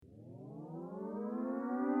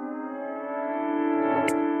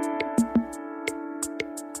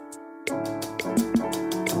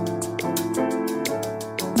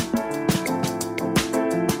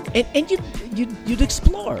And you'd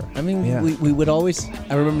explore. I mean, we would always.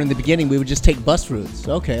 I remember in the beginning we would just take bus routes.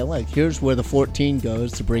 Okay, like here's where the 14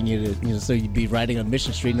 goes to bring you to. So you'd be riding on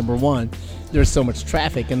Mission Street. Number one, there's so much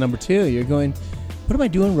traffic, and number two, you're going, what am I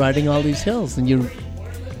doing riding all these hills? And you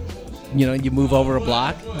move over a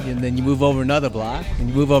block, and then you move over another block, and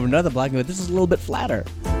you move over another block, and you go, this is a little bit flatter.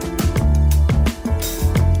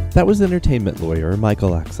 That was entertainment lawyer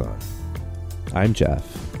Michael Axon. I'm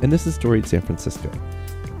Jeff, and this is Storied San Francisco.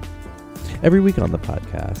 Every week on the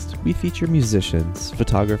podcast, we feature musicians,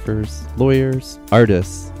 photographers, lawyers,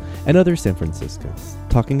 artists, and other San Franciscans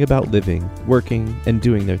talking about living, working, and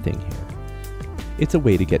doing their thing here. It's a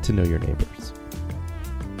way to get to know your neighbors.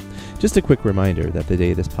 Just a quick reminder that the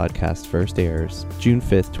day this podcast first airs, June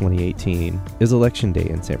 5th, 2018, is Election Day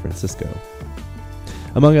in San Francisco.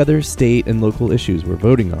 Among other state and local issues we're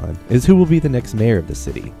voting on is who will be the next mayor of the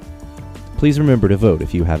city. Please remember to vote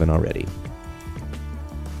if you haven't already.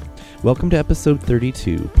 Welcome to episode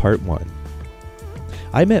 32, part 1.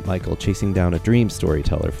 I met Michael chasing down a dream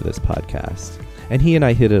storyteller for this podcast, and he and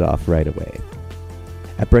I hit it off right away.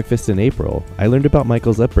 At breakfast in April, I learned about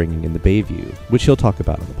Michael's upbringing in the Bayview, which he'll talk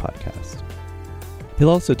about on the podcast. He'll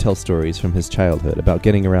also tell stories from his childhood about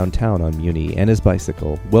getting around town on Muni and his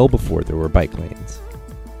bicycle well before there were bike lanes.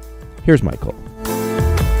 Here's Michael.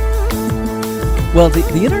 Well,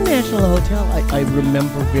 the International Hotel, I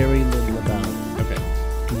remember very little about. Okay.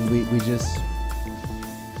 We just,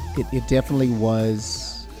 it definitely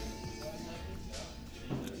was,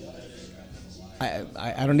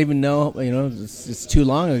 I don't even know, it's too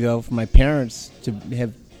long ago for my parents to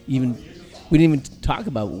have even, we didn't even talk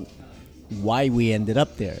about why we ended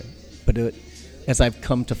up there. But as I've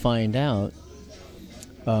come to find out,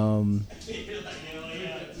 it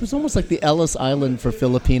was almost like the Ellis Island for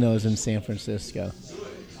Filipinos in San Francisco.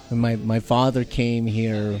 And my father came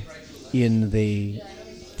here in the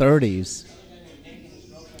 30s.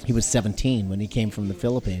 He was 17 when he came from the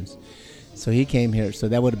Philippines. So he came here. So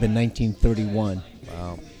that would have been 1931.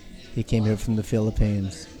 Wow. He came here from the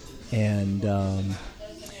Philippines. And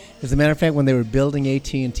as a matter of fact, when they were building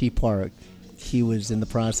AT&T Park, he was in the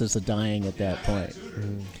process of dying at that point.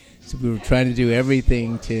 Mm. So we were trying to do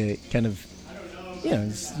everything to kind of, you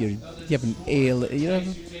have an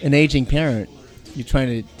aging parent. You're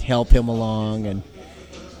trying to help him along and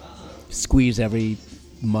squeeze every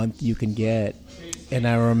month you can get. And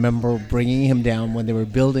I remember bringing him down when they were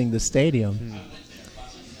building the stadium.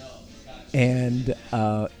 And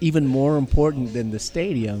even more important than the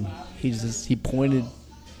stadium, he pointed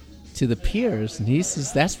to the piers, and he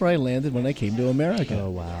says, "That's where I landed when I came to America."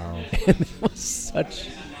 Oh, wow. And it was such...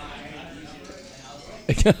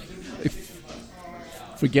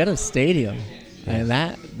 Forget a stadium. And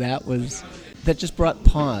that just brought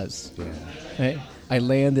pause. Yeah. Right? I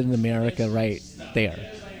landed in America right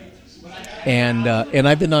there. And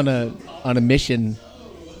I've been on a mission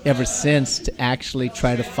ever since to actually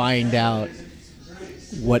try to find out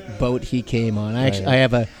what boat he came on.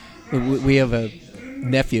 We have a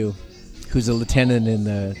nephew who's a lieutenant in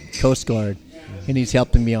the Coast Guard, and he's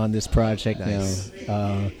helping me on this project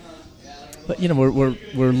now. But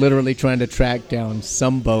we're literally trying to track down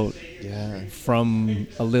some boat from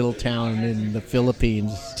a little town in the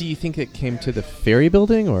Philippines. Do you think it came to the ferry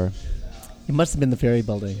building, or? It must have been the ferry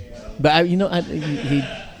building. But he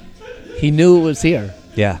knew it was here.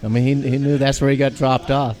 Yeah. I mean, he knew that's where he got dropped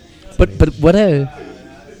off. But what I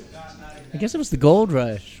guess it was the gold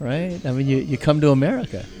rush, right? I mean, you come to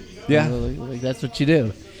America. Yeah. Like that's what you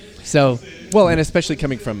do. So, well, and especially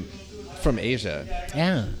coming from Asia.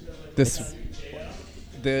 Yeah.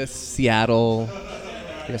 This Seattle,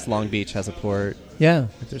 I guess Long Beach has a port. Yeah.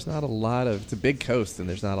 But there's not a lot of, it's a big coast, and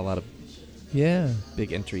there's not a lot of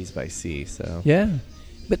big entries by sea. So yeah,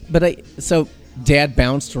 so Dad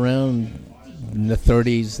bounced around in the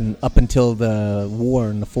 30s and up until the war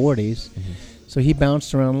in the 40s. Mm-hmm. So he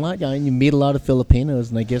bounced around a lot, and you meet a lot of Filipinos,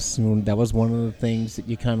 and I guess that was one of the things that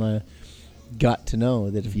you kind of got to know,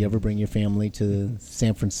 that if you ever bring your family to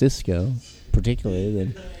San Francisco, particularly,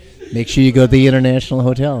 then make sure you go to the International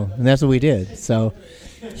Hotel. And that's what we did. So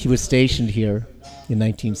he was stationed here in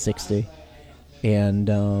 1960. And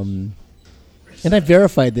I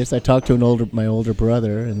verified this. I talked to my older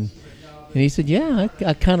brother, and he said, yeah,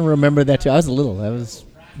 I kind of remember that too. I was little. I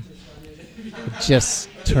just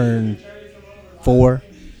turned 4.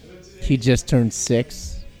 He just turned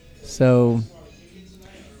 6. So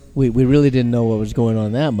we really didn't know what was going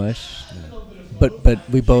on that much. But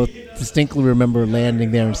we both distinctly remember landing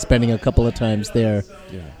there and spending a couple of times there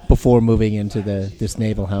before moving into this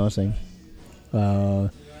naval housing.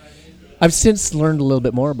 I've since learned a little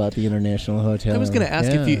bit more about the International Hotel. I was going to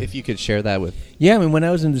ask if you could share that with. Yeah, I mean, when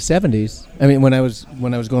I was in the 70s, when I was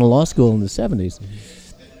going to law school in the 70s,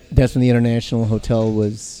 that's when the International Hotel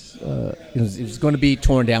was it was going to be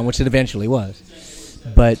torn down, which it eventually was.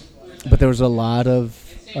 But there was a lot of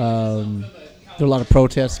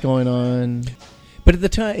protests going on. But at the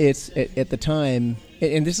time,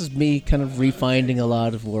 and this is me kind of refining a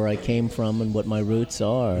lot of where I came from and what my roots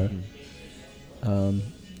are.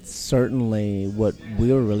 Certainly, what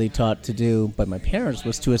we were really taught to do by my parents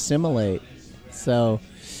was to assimilate. So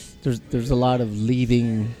there's a lot of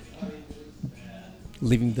leaving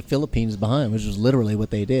the Philippines behind, which was literally what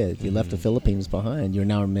they did. You left the Philippines behind. You're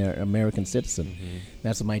now an American citizen.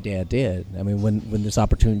 That's what my dad did. I mean, when this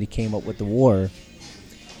opportunity came up with the war,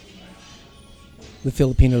 the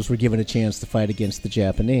Filipinos were given a chance to fight against the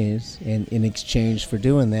Japanese, and in exchange for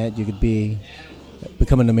doing that, you could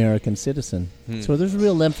become an American citizen. So there's a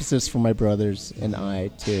real emphasis for my brothers and I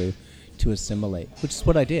to assimilate, which is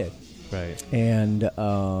what I did. Right. And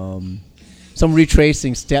so I'm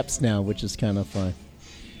retracing steps now, which is kind of fun.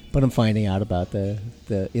 But I'm finding out about the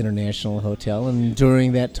International Hotel, and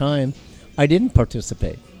during that time, I didn't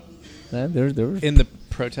participate. There were In the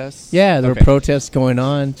protests? Yeah, there were protests going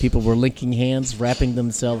on. People were linking hands, wrapping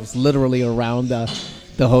themselves literally around the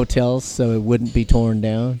hotels so it wouldn't be torn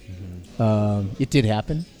down. It did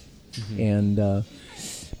happen, and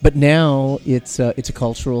but now it's a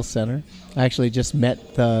cultural center. I actually just met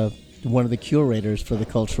one of the curators for the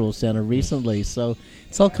cultural center recently, so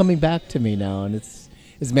it's all coming back to me now. And as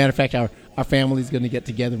a matter of fact, our family's going to get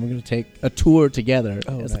together and we're going to take a tour together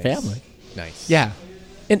as a family. Nice. Yeah,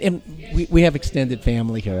 and we have extended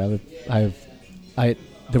family here. There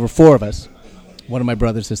were 4 of us. One of my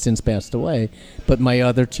brothers has since passed away, but my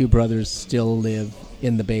other 2 brothers still live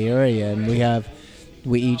in the Bay Area, and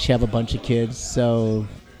we each have a bunch of kids, so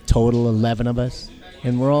total 11 of us,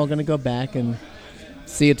 and we're all going to go back and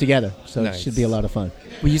see it together. So It should be a lot of fun.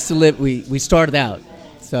 We used to live. We started out,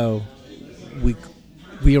 so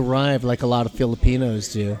we arrived like a lot of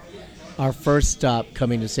Filipinos do. Our first stop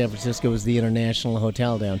coming to San Francisco was the International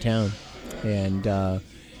Hotel downtown, and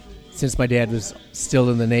since my dad was still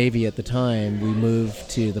in the Navy at the time, we moved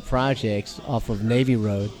to the projects off of Navy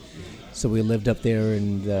Road. So we lived up there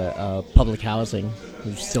in the public housing. It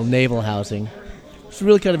was still naval housing. It was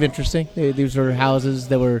really kind of interesting. These were houses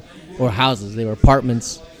they were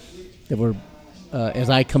apartments that were, as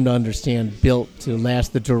I come to understand, built to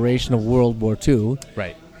last the duration of World War II.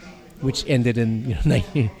 Right. Which ended in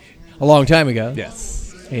a long time ago.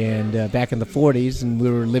 Yes. And back in the 40s, and we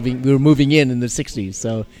were moving in the 60s.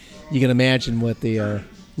 So you can imagine what the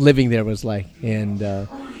living there was like. And then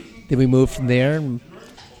we moved from there. And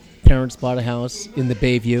parents bought a house in the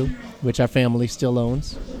Bayview, which our family still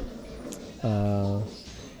owns. And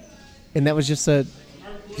that was just the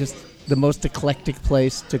most eclectic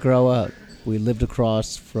place to grow up. We lived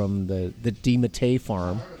across from the DeMattei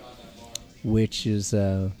farm, which is,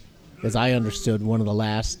 as I understood, one of the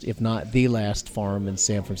last, if not the last farm in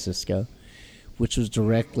San Francisco, which was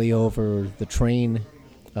directly over the train,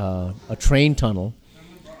 a train tunnel.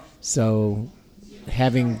 So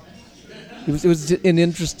it was an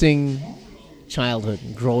interesting childhood,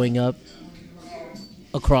 growing up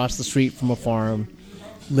across the street from a farm,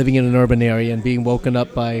 living in an urban area, and being woken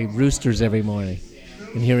up by roosters every morning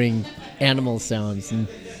and hearing animal sounds. And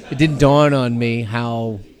it didn't dawn on me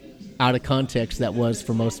how out of context that was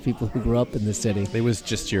for most people who grew up in the city. It was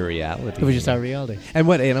just your reality. It was just our reality. And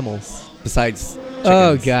what animals besides chickens?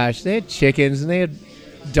 Oh, gosh. They had chickens and they had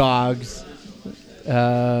dogs.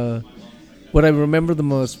 What I remember the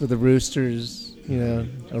most were the roosters, a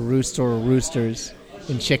rooster or roosters,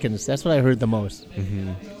 and chickens. That's what I heard the most.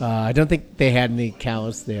 I don't think they had any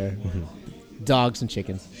cows there. Dogs and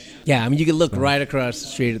chickens. Yeah, I mean, you can look right across the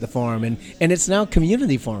street at the farm, and it's now a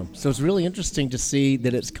community farm. So it's really interesting to see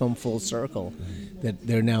that it's come full circle, that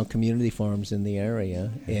there are now community farms in the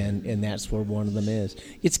area, and that's where one of them is.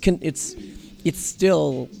 It's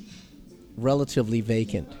still relatively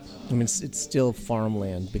vacant. I mean, it's still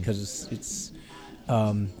farmland because it's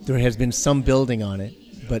there has been some building on it,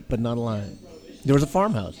 but not a lot. There was a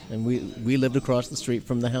farmhouse, and we lived across the street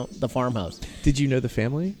from the farmhouse. Did you know the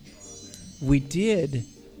family? We did,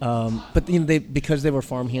 but because they were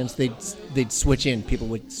farmhands, they'd switch in. People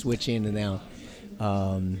would switch in and out.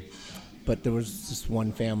 But there was just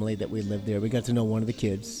one family that we lived there. We got to know one of the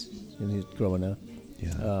kids growing up.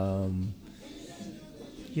 Yeah.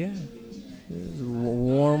 Yeah.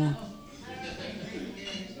 Warm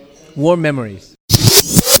memories.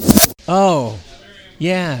 Oh,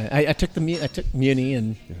 yeah. I took Muni,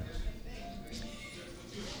 and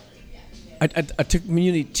I took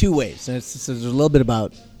community two ways. And so there's a little bit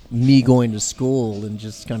about me going to school and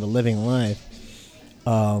just kind of living life.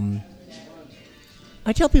 I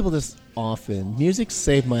tell people this often. Music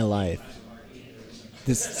saved my life.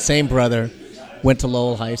 This same brother went to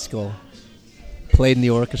Lowell High School, played in the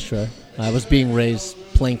orchestra. I was being raised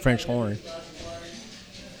playing French horn.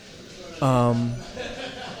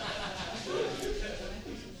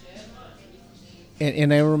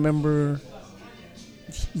 And I remember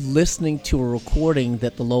listening to a recording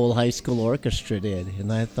that the Lowell High School Orchestra did,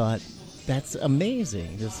 and I thought, that's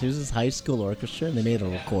amazing. Here's this high school orchestra, and they made a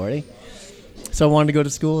recording. So I wanted to go to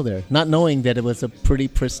school there, not knowing that it was a pretty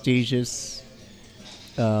prestigious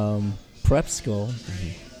prep school.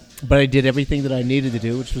 Mm-hmm. But I did everything that I needed to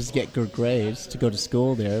do, which was get good grades to go to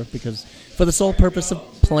school there, because for the sole purpose of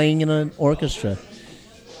playing in an orchestra.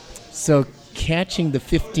 So catching the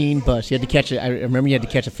 15 bus, you had to catch it. I remember you had to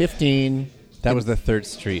catch a 15. That was the 3rd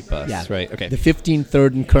Street bus, yeah, right? Okay. The 15,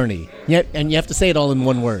 3rd, and Kearney. Yeah, and you have to say it all in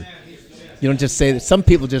one word. You don't just say that. Some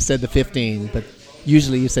people just said the 15, but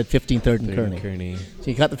usually you said 15, 3rd, and Kearney.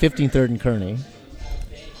 So you got the 15, 3rd, and Kearney,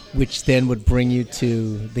 which then would bring you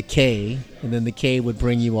to the K, and then the K would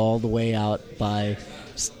bring you all the way out by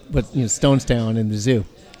Stonestown and the zoo.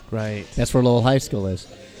 Right. That's where Lowell High School is.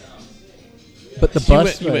 But the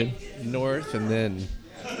bus... You went north and then...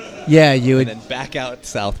 Yeah, you would... And then back out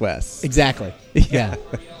southwest. Exactly. Yeah.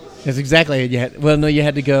 That's exactly what you had. Well, no, you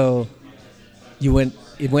had to go...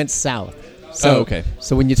 It went south. So, okay.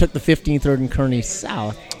 So when you took the 15th, 3rd, and Kearney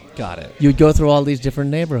south... Got it. You would go through all these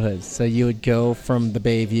different neighborhoods. So you would go from the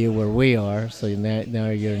Bayview where we are. So now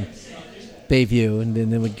you're in Bayview, and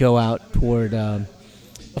then would go out toward a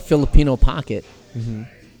Filipino pocket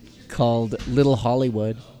called Little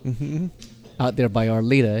Hollywood, out there by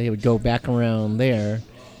Arleta. It would go back around there.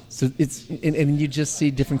 So it's and you just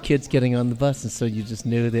see different kids getting on the bus, and so you just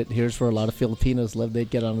knew that here's where a lot of Filipinos live. They'd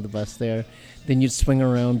get onto the bus there. Then you'd swing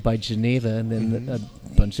around by Geneva, and then a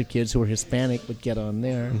bunch of kids who were Hispanic would get on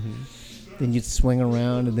there. Then you'd swing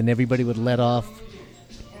around, and then everybody would let off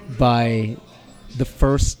by the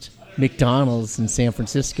first McDonald's in San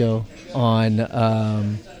Francisco on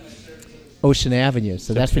Ocean Avenue.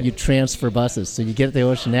 So that's where you transfer buses. So you get at the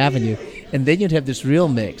Ocean Avenue, and then you'd have this real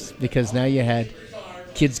mix, because now you had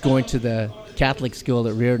kids going to the Catholic school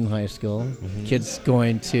at Reardon High School, kids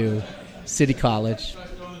going to City College,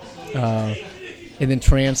 and then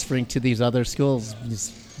transferring to these other schools,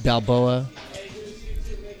 Balboa,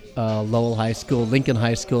 Lowell High School, Lincoln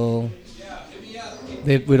High School.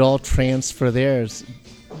 They would all transfer theirs.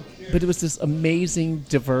 But it was this amazing,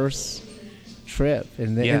 diverse trip.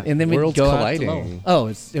 And then we'd go colliding. out to Lowell. Oh,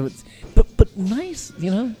 it was, but nice,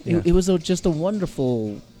 you know? Yeah. It was just a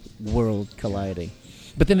wonderful world colliding.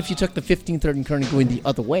 But then if you took the 15th, 3rd, and Kearney going the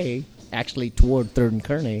other way, actually toward 3rd and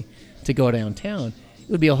Kearney, to go downtown, it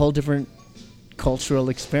would be a whole different cultural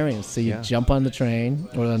experience. So you jump on the train,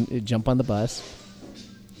 or jump on the bus,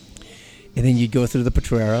 and then you go through the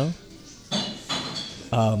Potrero.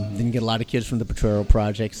 Then you get a lot of kids from the Potrero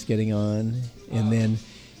projects getting on, and then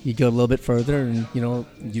you go a little bit further, and you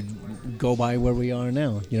go by where we are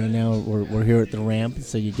now. Now we're here at the ramp,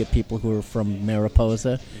 so you get people who are from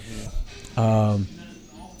Mariposa.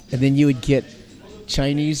 And then you would get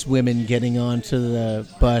Chinese women getting onto the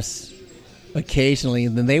bus occasionally,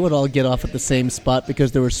 and then they would all get off at the same spot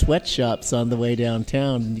because there were sweatshops on the way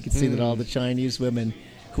downtown, and you could see that all the Chinese women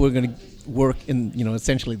who were going to work in,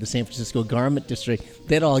 essentially the San Francisco garment district,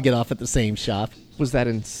 they'd all get off at the same shop. Was that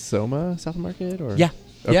in Soma, South Market? Or? Yeah.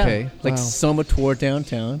 Okay. Yeah. Like Soma toward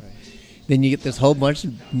downtown. Then you get this whole bunch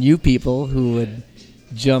of new people who would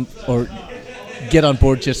jump or get on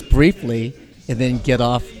board just briefly, and then get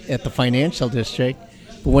off at the financial district.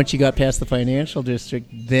 But once you got past the financial district,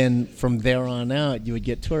 then from there on out, you would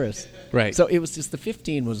get tourists. Right. So it was just, the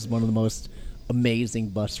 15 was one of the most amazing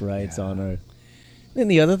bus rides on Earth. And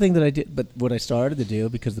the other thing that I did, but what I started to do,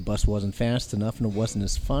 because the bus wasn't fast enough and it wasn't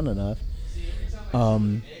as fun enough,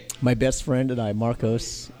 my best friend and I,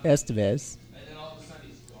 Marcos Estevez,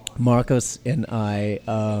 Marcos and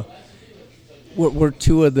I were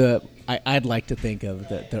two of the, I'd like to think of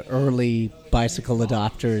the early bicycle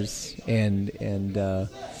adopters and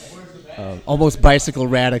almost bicycle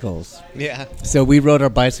radicals. Yeah. So we rode our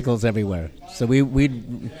bicycles everywhere. So we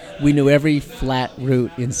knew every flat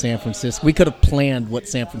route in San Francisco. We could have planned what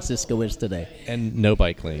San Francisco is today. And no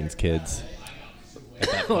bike lanes, kids.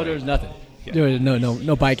 Oh, there was nothing. Yeah. There was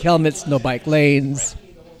no bike helmets, no bike lanes.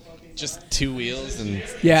 Just 2 wheels and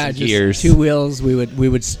just gears. 2 wheels. We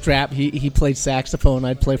would strap. He played saxophone.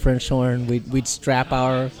 I'd play French horn. We'd strap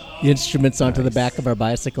our instruments onto the back of our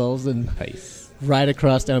bicycles and ride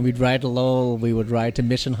across town. We'd ride to Lowell. We would ride to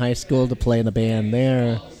Mission High School to play in a band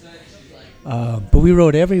there. But we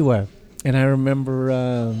rode everywhere. And I remember,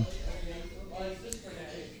 I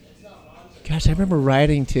remember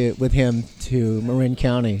riding with him to Marin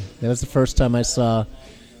County. That was the first time I saw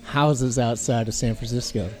houses outside of San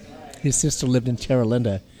Francisco. His sister lived in Terra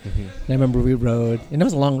Linda. Mm-hmm. And I remember we rode, and it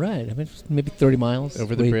was a long ride. I mean, it was maybe 30 miles.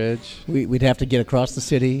 Over the bridge? We'd have to get across the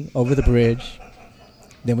city, over the bridge.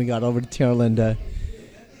 Then we got over to Terra Linda.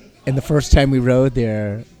 And the first time we rode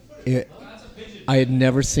there, I had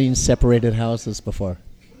never seen separated houses before.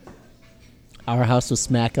 Our house was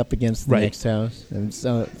smack up against the next house. And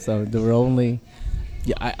so there were only...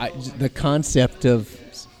 the concept of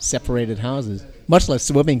separated houses, much less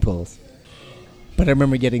swimming pools. But I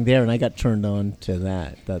remember getting there, and I got turned on to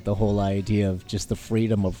that the whole idea of just the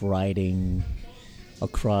freedom of riding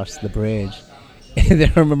across the bridge. And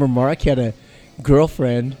then I remember Mark had a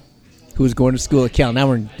girlfriend who was going to school at Cal.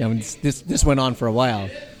 This went on for a while.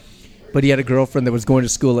 But he had a girlfriend that was going to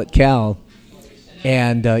school at Cal,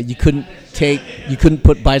 and you couldn't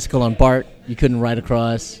put bicycle on BART. You couldn't ride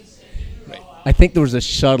across. Right. I think there was a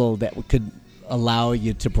shuttle that could allow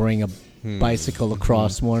you to bring a bicycle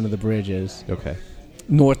across one of the bridges. Okay.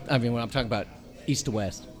 When I'm talking about east to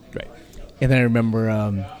west. Right. And then I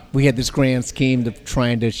remember we had this grand scheme of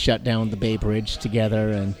trying to shut down the Bay Bridge together.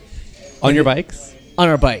 And on your bikes? On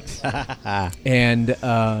our bikes. And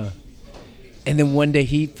then one day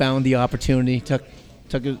he found the opportunity, he took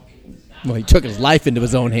his life into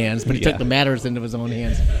his own hands, but he took the matters into his own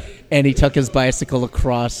hands. And he took his bicycle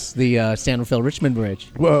across the San Rafael-Richmond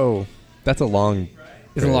Bridge. Whoa. That's a long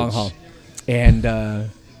It's a long haul. And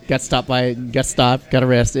got stopped, got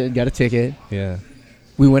arrested, got a ticket. Yeah.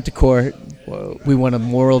 We went to court. Whoa. We won a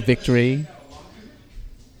moral victory.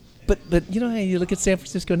 But you look at San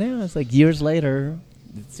Francisco now, it's like years later,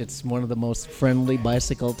 it's one of the most friendly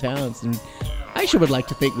bicycle towns. And I sure would like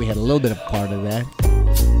to think we had a little bit of part of that.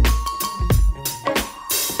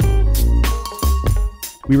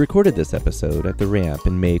 We recorded this episode at the Ramp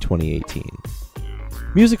in May 2018.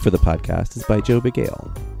 Music for the podcast is by Joe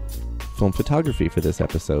Begale. Film photography for this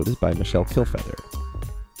episode is by Michelle Kilfeather.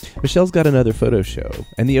 Michelle's got another photo show,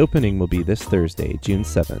 and the opening will be this Thursday, June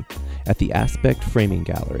 7th, at the Aspect Framing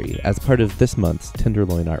Gallery as part of this month's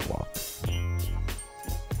Tenderloin Art Walk.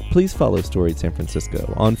 Please follow Storied San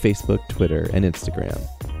Francisco on Facebook, Twitter, and Instagram.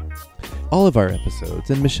 All of our episodes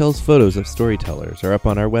and Michelle's photos of storytellers are up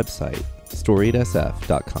on our website,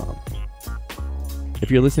 storiedsf.com. If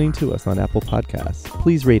you're listening to us on Apple Podcasts,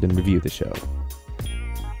 please rate and review the show.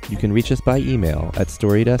 You can reach us by email at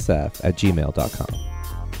storiedsf@gmail.com.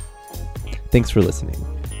 Thanks for listening.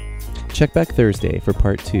 Check back Thursday for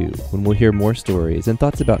part 2, when we'll hear more stories and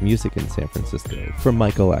thoughts about music in San Francisco from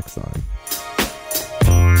Michael Axon.